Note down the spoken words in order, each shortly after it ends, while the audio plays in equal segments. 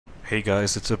Hey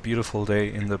guys, it's a beautiful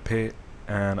day in the pit,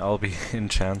 and I'll be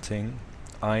enchanting.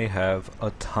 I have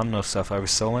a ton of stuff. I have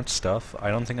so much stuff, I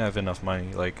don't think I have enough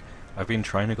money. Like, I've been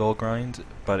trying to gold grind,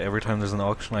 but every time there's an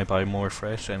auction I buy more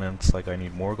fresh, and it's like I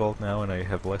need more gold now and I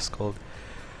have less gold.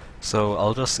 So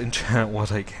I'll just enchant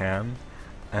what I can,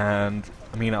 and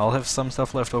I mean, I'll have some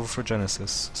stuff left over for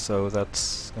Genesis, so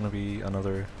that's gonna be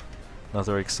another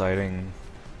exciting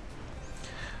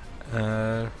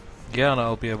yeah, and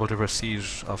I'll be able to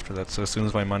prestige after that, so as soon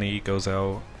as my money goes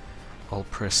out, I'll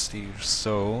prestige.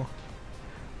 So,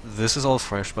 this is all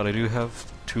fresh, but I do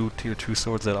have two tier 2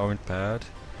 swords that aren't bad,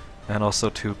 and also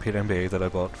 2 pit MBA that I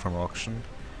bought from auction.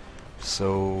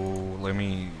 So,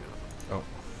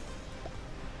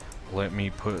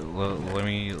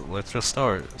 let's just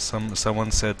start.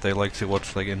 Someone said they like to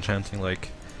watch like enchanting,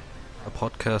 like a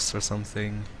podcast or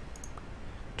something,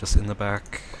 just in the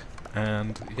back.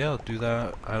 And yeah, do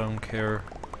that, I don't care.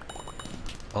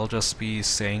 I'll just be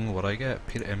saying what I get.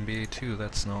 Pit MBA 2,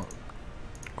 that's not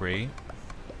great.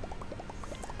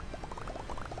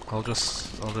 I'll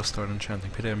just start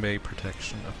enchanting. Pit MBA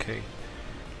protection, okay.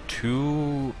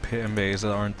 2 pit MBAs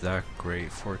that aren't that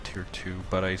great for tier 2,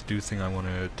 but I do think I want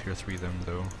to tier 3 them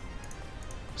though.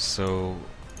 So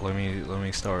let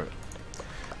me start.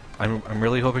 I'm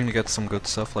really hoping to get some good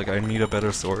stuff. Like, I need a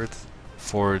better sword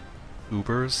for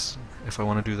Ubers, if I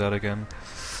want to do that again.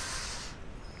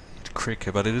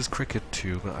 Cricket, but it is cricket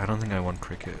too, but I don't think I want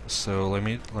cricket. So let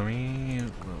me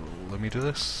do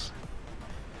this.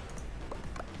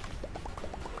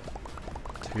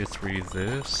 Tier 3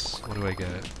 this. What do I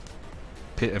get?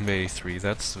 Pit MBA 3,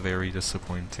 that's very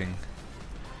disappointing.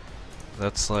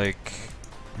 That's like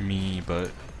me,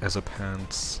 but as a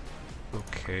pants.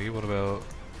 Okay, what about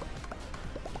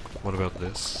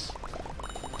this?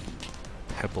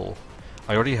 Pebble.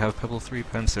 I already have Pebble 3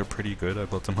 pens, they're pretty good, I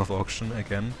bought them off auction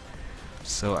again.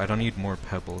 So I don't need more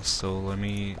pebbles, so let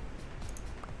me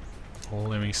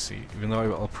see. Even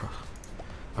though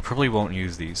I probably won't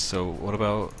use these, so what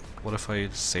if I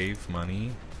save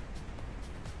money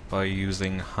by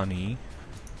using honey?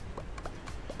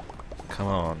 Come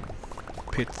on.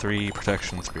 Pit 3,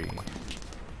 protection 3.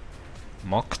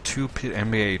 Mach 2, pit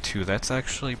MBA 2, that's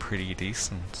actually pretty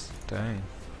decent. Dang.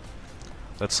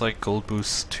 That's like gold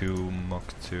boost 2,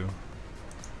 Mach 2.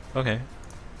 Okay.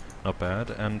 Not bad.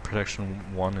 And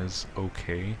protection 1 is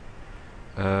okay.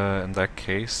 In that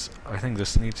case, I think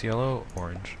this needs yellow,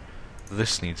 orange.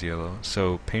 This needs yellow.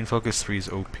 So pain focus 3 is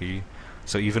OP.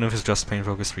 So even if it's just pain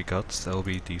focus 3 guts, that'll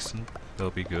be decent.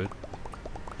 That'll be good.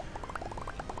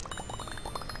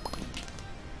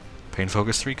 Pain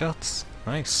focus 3 guts.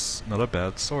 Nice. Not a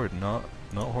bad sword. Not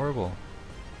horrible.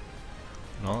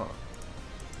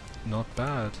 Not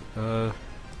bad.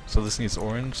 So this needs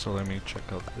orange, so let me check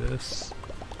out this.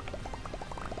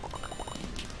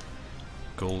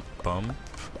 Gold bump.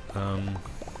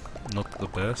 Not the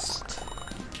best.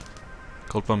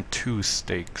 Gold bump 2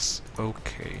 stakes.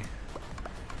 Okay.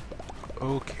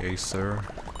 Okay, sir.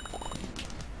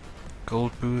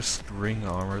 Gold boost, ring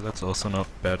armor, that's also not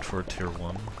bad for tier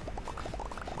 1.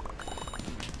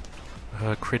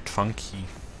 Crit funky.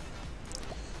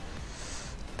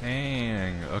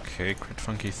 Dang, okay, crit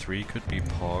funky 3 could be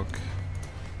Pog.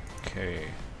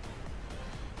 Okay.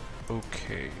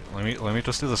 Okay, let me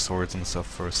just do the swords and stuff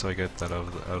first so I get that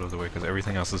out of the way, because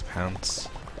everything else is pants.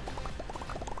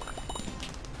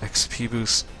 XP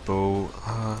boost bow.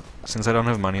 Since I don't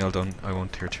have money, I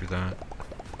won't tier 2 that.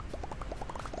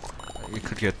 You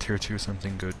could get tier 2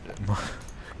 something good.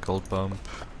 Gold bump.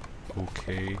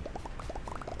 Okay.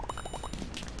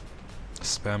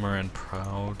 Spammer and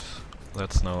proud.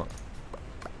 That's not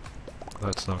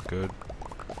good.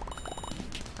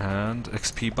 And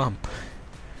XP bump.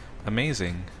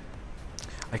 Amazing.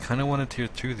 I kinda wanna tier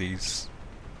 2 these.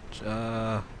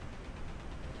 I'll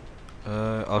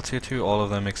tier 2 all of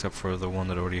them except for the one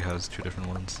that already has 2 different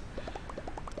ones.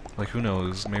 Like, who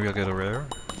knows, maybe I'll get a rare?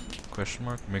 Question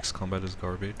mark? Mixed combat is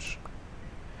garbage.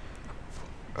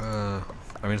 I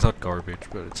mean, it's not garbage,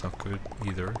 but it's not good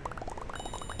either.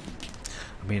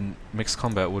 I mean, mixed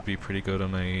combat would be pretty good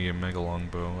on a mega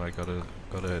longbow, I gotta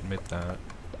admit that.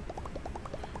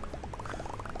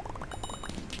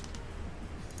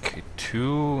 Okay,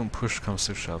 2 and push comes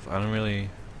to shove. I don't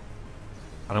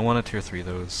want to tier 3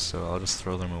 those, so I'll just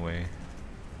throw them away.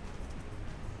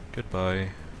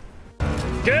 Goodbye.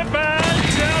 Get back,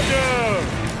 Zelda!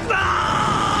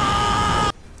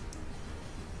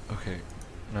 Okay,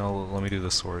 now let me do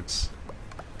the swords.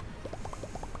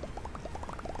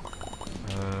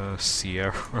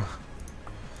 Sierra.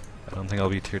 I don't think I'll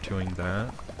be tier 2ing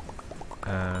that.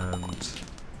 And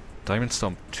Diamond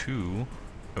Stomp 2.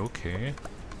 Okay.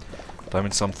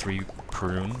 Diamond Sum 3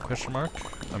 Prune, question mark?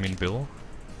 I mean Bill?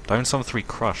 Diamond Sum 3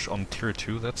 Crush on tier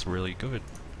 2, that's really good.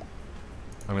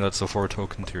 I mean, that's a 4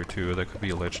 token tier 2, that could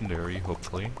be a legendary,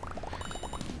 hopefully.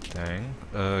 Dang.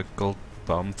 Gold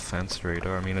Bump, Fancy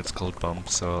Radar, I mean it's Gold Bump,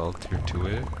 so I'll tier 2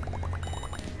 it.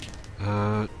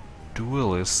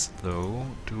 Duelist, though.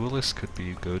 Duelist could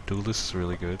be good. Duelist is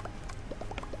really good.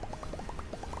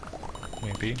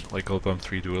 Maybe. Like Gold Bump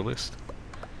 3 Duelist.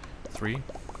 3.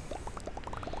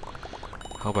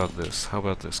 How about this? How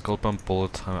about this? Gold Bump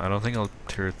Bullet Time. I don't think I'll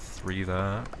tier 3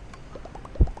 that.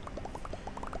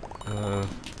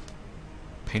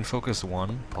 Pain Focus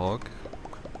 1, Pog.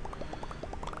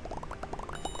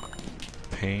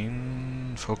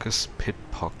 Pain Focus Pit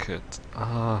Pocket.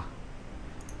 Ah.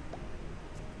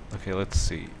 Okay, let's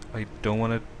see. I don't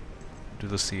want to do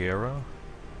the Sierra,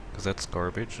 because that's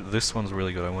garbage. This one's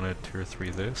really good. I want to tier 3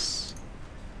 this.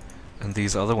 And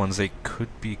these other ones, they could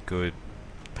be good.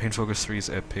 Pain Focus 3 is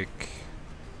epic.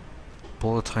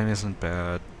 Bullet Time isn't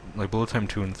bad. Like, Bullet Time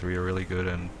 2 and 3 are really good,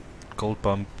 and Gold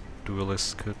Bump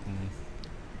Duelist couldn't...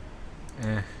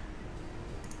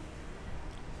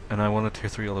 And I want to tier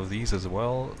 3 all of these as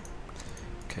well.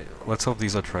 Okay, let's hope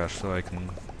these are trash so I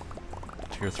can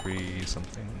tier 3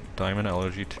 something. Diamond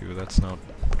Allergy 2, that's not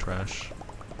trash.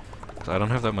 Cause I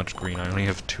don't have that much green, I only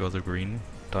have 2 other green.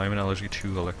 Diamond Allergy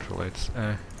 2 Electrolytes,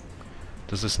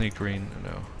 Does this need green?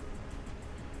 No.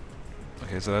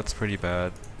 Okay, so that's pretty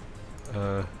bad.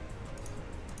 Okay,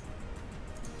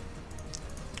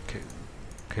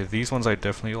 these ones I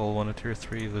definitely all want to tier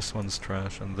 3, this one's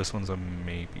trash, and this one's a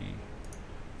maybe.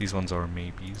 These ones are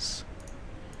maybes.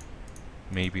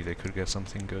 Maybe they could get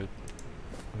something good.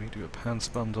 Let me do a pants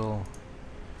bundle.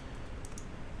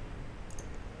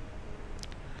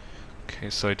 Okay,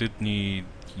 so I did need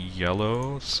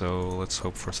yellow, so let's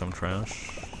hope for some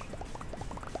trash.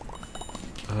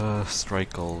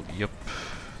 Strike Gold, yep.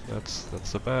 That's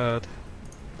the bad.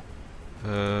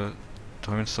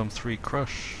 Diamond Sum 3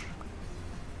 Crush.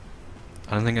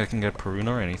 I don't think I can get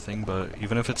Peruna or anything, but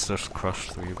even if it's just Crush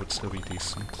 3, it would still be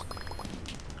decent.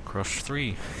 Crush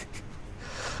 3.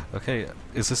 Okay,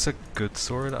 is this a good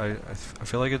sword? I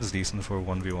feel like it's decent for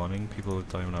 1v1ing people with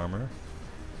diamond armor.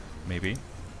 Maybe.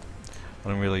 I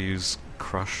don't really use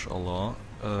Crush a lot.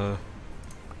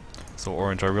 So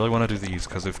orange, I really want to do these,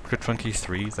 because if Crit Funky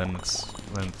 3, then it's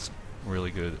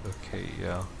really good. Okay,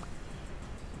 yeah.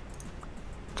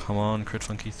 Come on, Crit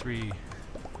Funky 3.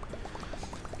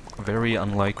 Very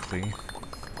unlikely.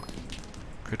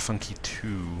 Crit Funky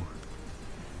 2.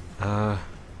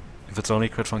 If it's only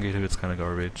Crit Funky 2, it's kinda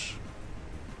garbage.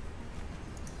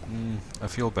 I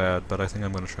feel bad, but I think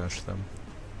I'm gonna trash them.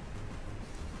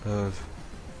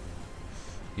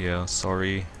 Yeah,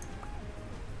 sorry.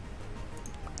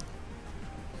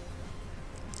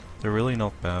 They're really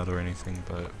not bad or anything,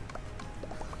 but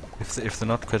if they're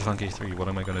not Crit Funky 3, what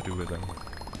am I gonna do with them?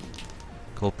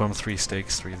 Gold Bump 3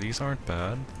 Stakes 3, these aren't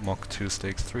bad. Mach 2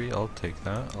 Stakes 3, I'll take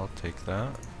that, I'll take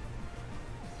that.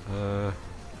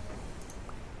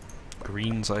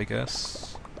 Greens, I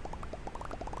guess.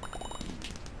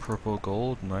 Purple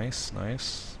Gold, nice,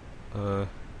 nice.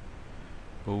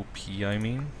 OP, I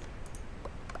mean.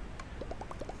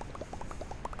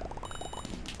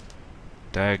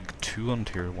 Dag 2 on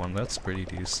tier 1, that's pretty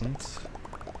decent.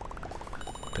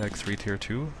 Dag 3 tier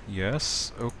 2,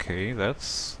 yes, okay,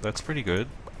 that's pretty good.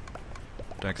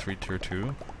 Dag 3 tier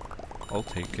 2, I'll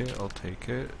take it, I'll take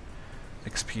it.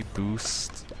 XP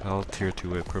boost, I'll tier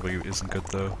 2 it, probably isn't good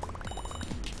though.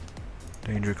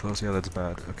 Danger close, yeah that's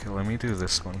bad. Okay, let me do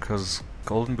this one, cause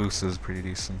golden boost is pretty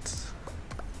decent,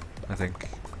 I think.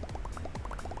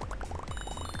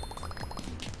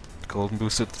 Golden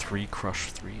boosted 3,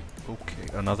 Crush 3. Okay,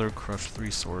 another Crush 3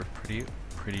 sword. Pretty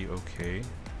okay.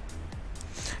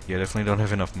 Yeah, definitely don't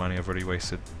have enough money. I've already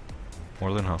wasted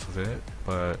more than half of it,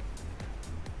 but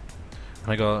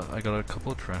I got a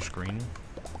couple of trash green.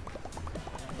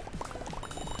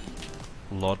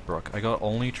 Lodbrock. I got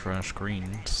only trash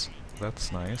greens.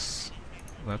 That's nice.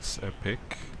 That's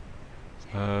epic.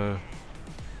 Oh,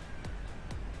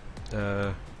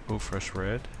 fresh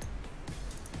red.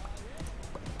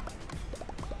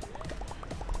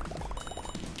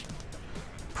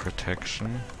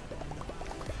 Protection.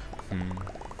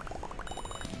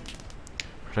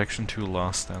 Protection 2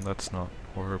 Last Stand, that's not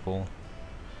horrible.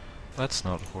 That's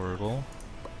not horrible.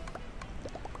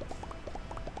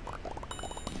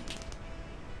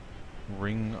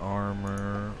 Ring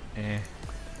armor,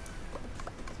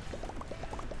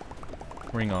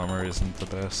 Ring armor isn't the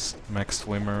best. Max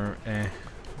Swimmer,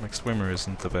 Max Swimmer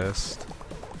isn't the best.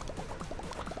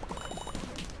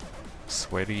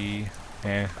 Sweaty,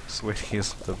 Sweaty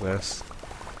isn't the best.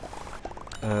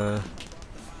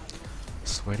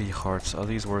 Sweaty Hearts, are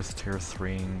these worth tier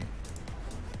 3ing?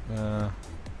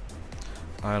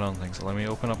 I don't think so. Let me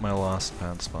open up my last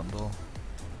pants bundle.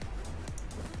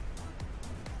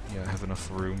 Yeah, I have enough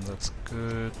room, that's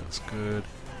good, that's good.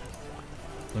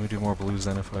 Let me do more blues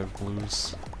then if I have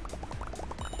blues.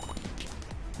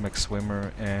 Mech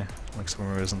Swimmer, Mech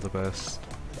Swimmer isn't the best.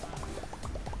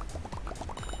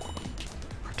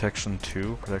 Protection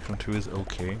 2 is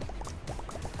okay.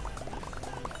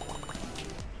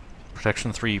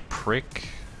 Protection 3 Prick.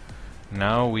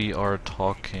 Now we are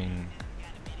talking.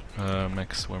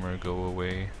 Mech Swimmer, go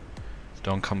away.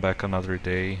 Don't come back another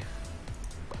day.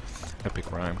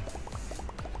 Epic rhyme.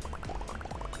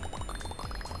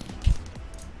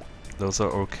 Those are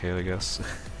okay, I guess.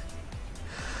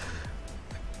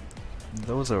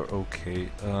 Those are okay.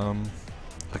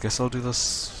 I guess I'll do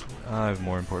this. I have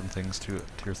more important things to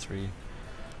tier 3.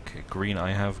 Okay, green.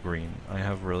 I have green. I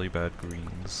have really bad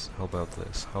greens. How about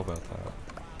this? How about that?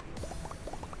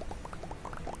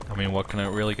 I mean, what can I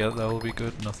really get that will be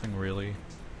good? Nothing really.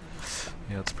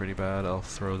 Yeah, it's pretty bad. I'll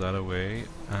throw that away.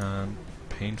 And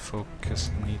Paint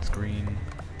Focus needs green.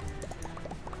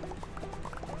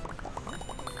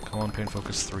 Come on, Paint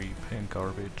Focus 3. Paint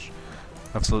garbage.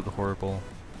 Absolute horrible.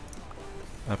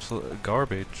 Absolute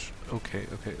garbage. Okay,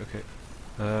 okay, okay.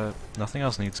 Nothing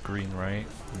else needs green, right?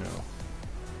 No.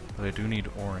 But I do need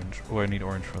orange. Oh, I need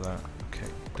orange for that. Okay,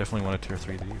 definitely want to tier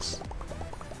 3 these.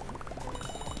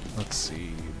 Let's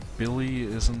see. Billy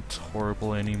isn't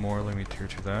horrible anymore. Let me tier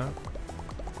 2 that.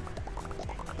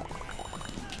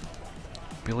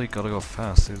 Billy gotta go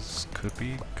fast. Could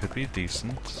be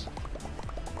decent.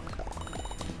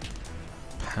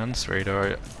 Pants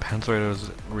Radar is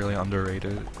really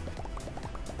underrated.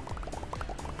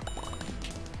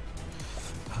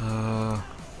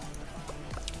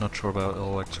 Not sure about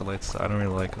electrolytes. I don't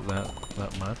really like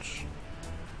that much.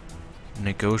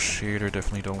 Negotiator,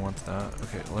 definitely don't want that.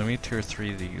 Okay, let me tier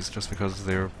 3 these just because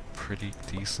they're pretty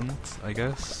decent, I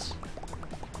guess.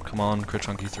 Come on, Crit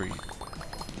Chunky 3.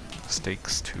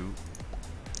 Stakes 2.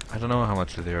 I don't know how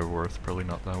much they are worth, probably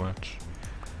not that much.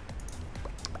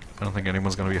 I don't think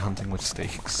anyone's gonna be hunting with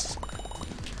stakes.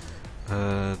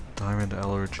 Diamond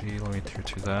Allergy, let me tier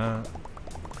 2 that.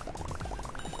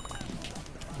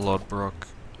 Lodbrock,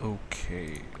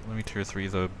 okay. Let me tier 3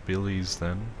 the Billies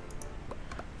then.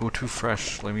 Oh, too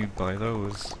fresh, let me buy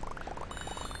those.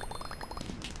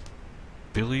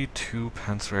 Billy 2,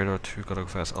 Pants Radar 2, gotta go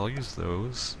fast. I'll use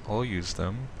those. I'll use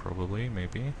them, probably,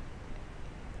 maybe.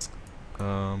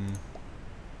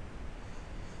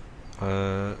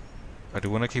 I do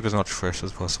want to keep as much fresh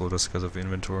as possible just because of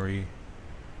inventory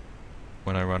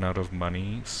when I run out of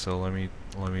money, so let me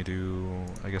do,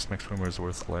 I guess Mech Swimmer is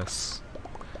worth less.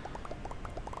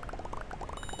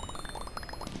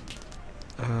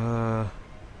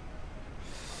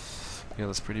 Yeah,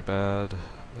 that's pretty bad.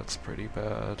 That's pretty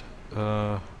bad.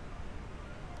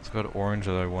 Let's go to orange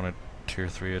that I wanted tier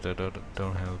 3. I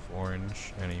don't have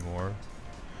orange anymore.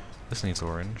 This needs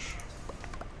orange.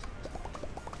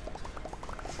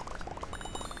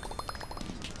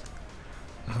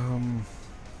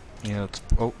 Yeah, it's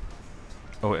oh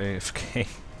AFK.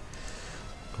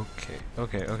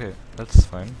 Okay, that's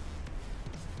fine.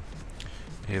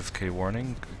 AFK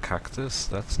warning, cactus,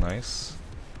 that's nice.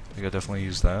 I think I definitely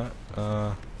use that.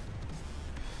 We'll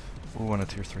want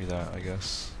to tier 3 that, I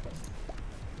guess.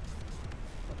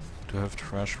 Do I have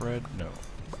trash red? No.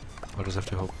 I'll just have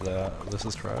to hope that this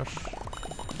is trash.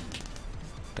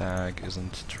 Dag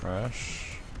isn't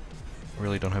trash.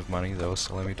 Really don't have money though,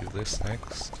 so let me do this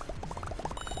next.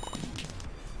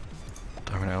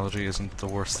 Diamond Allergy isn't the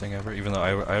worst thing ever, even though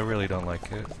I really don't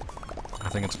like it. I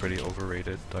think it's pretty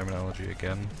overrated. Diamond Allergy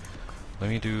again. Let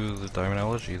me do the Diamond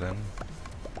Allergy then.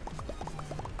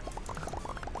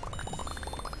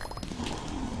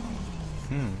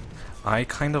 I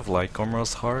kind of like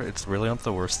Gormor's Heart. It's really not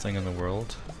the worst thing in the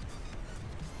world.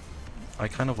 I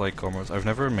kind of like Gormor's. I've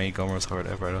never made Gormor's Heart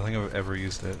ever. I don't think I've ever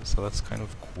used it, so that's kind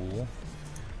of cool.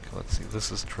 Okay, let's see.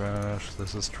 This is trash.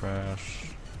 This is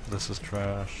trash. This is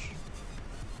trash.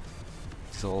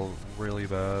 These are all really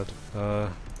bad.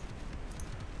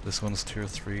 This one's tier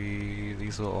 3.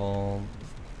 These are all...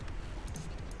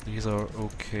 These are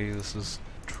okay. This is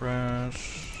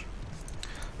trash.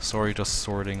 Sorry, just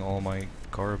sorting all my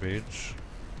garbage.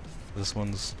 This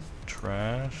one's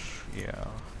trash. Yeah.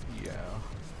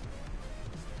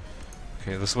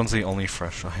 Okay, this one's the only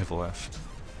fresh I have left.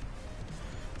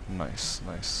 Nice.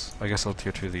 I guess I'll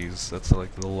tier 2 these. That's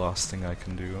like the last thing I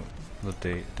can do.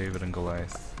 The David and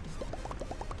Goliath.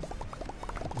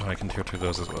 I can tier 2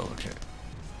 those as well. Okay.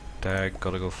 Dag,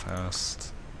 gotta go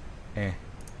fast. I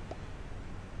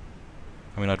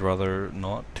mean, I'd rather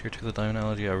not tier 2 the diamond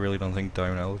elegy. I really don't think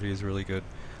diamond elegy is really good.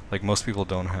 Like, most people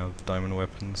don't have diamond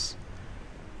weapons.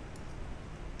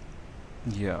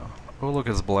 Yeah. Oh look,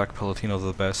 it's Black Palatino,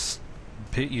 the best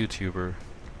pit YouTuber.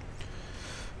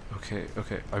 Okay,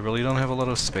 okay. I really don't have a lot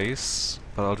of space,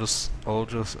 but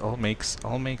I'll make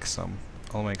some.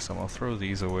 I'll throw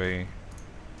these away.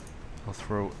 I'll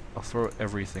throw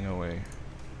everything away.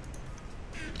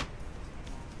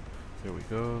 There we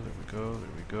go, there we go, there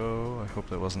we go. I hope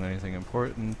that wasn't anything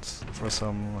important for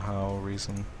somehow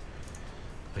reason.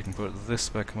 I can put this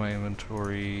back in my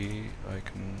inventory.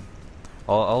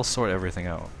 I'll sort everything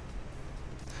out.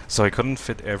 So I couldn't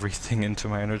fit everything into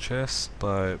my inner chest,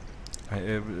 but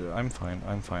I'm fine.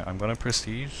 I'm gonna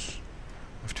prestige.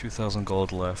 I have 2,000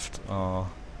 gold left.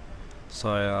 So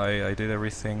I did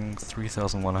everything.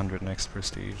 3,100 next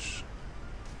prestige.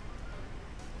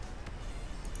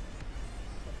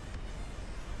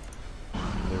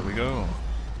 There we go.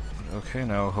 Okay,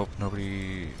 now hope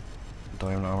nobody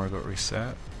diamond armor got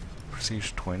reset.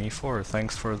 Prestige 24.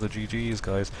 Thanks for the GGs,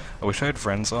 guys. I wish I had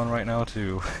friends on right now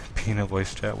to be in a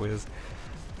voice chat with,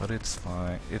 but it's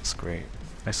fine. It's great.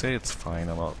 I say it's fine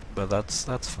a lot, but that's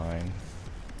fine.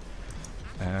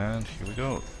 And here we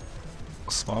go.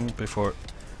 Spawn before.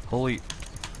 Holy.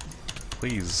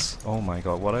 Please. Oh my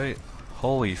god.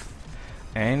 Holy.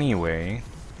 Anyway.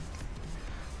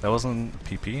 That wasn't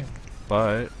PP,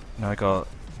 but now I got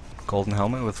golden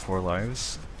helmet with 4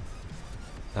 lives.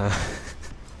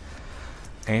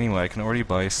 Anyway, I can already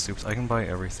buy soups. I can buy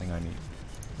everything I need,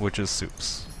 which is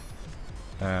soups.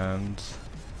 And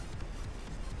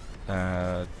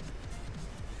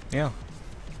yeah,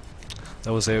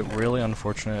 that was it. Really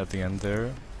unfortunate at the end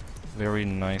there. Very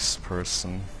nice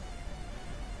person.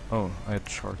 Oh, I had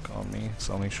shark on me. It's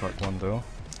only shark 1 though.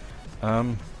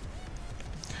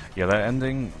 Yeah, that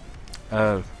ending.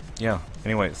 Yeah.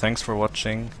 Anyway, thanks for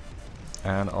watching,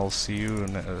 and I'll see you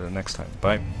next time.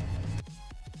 Bye.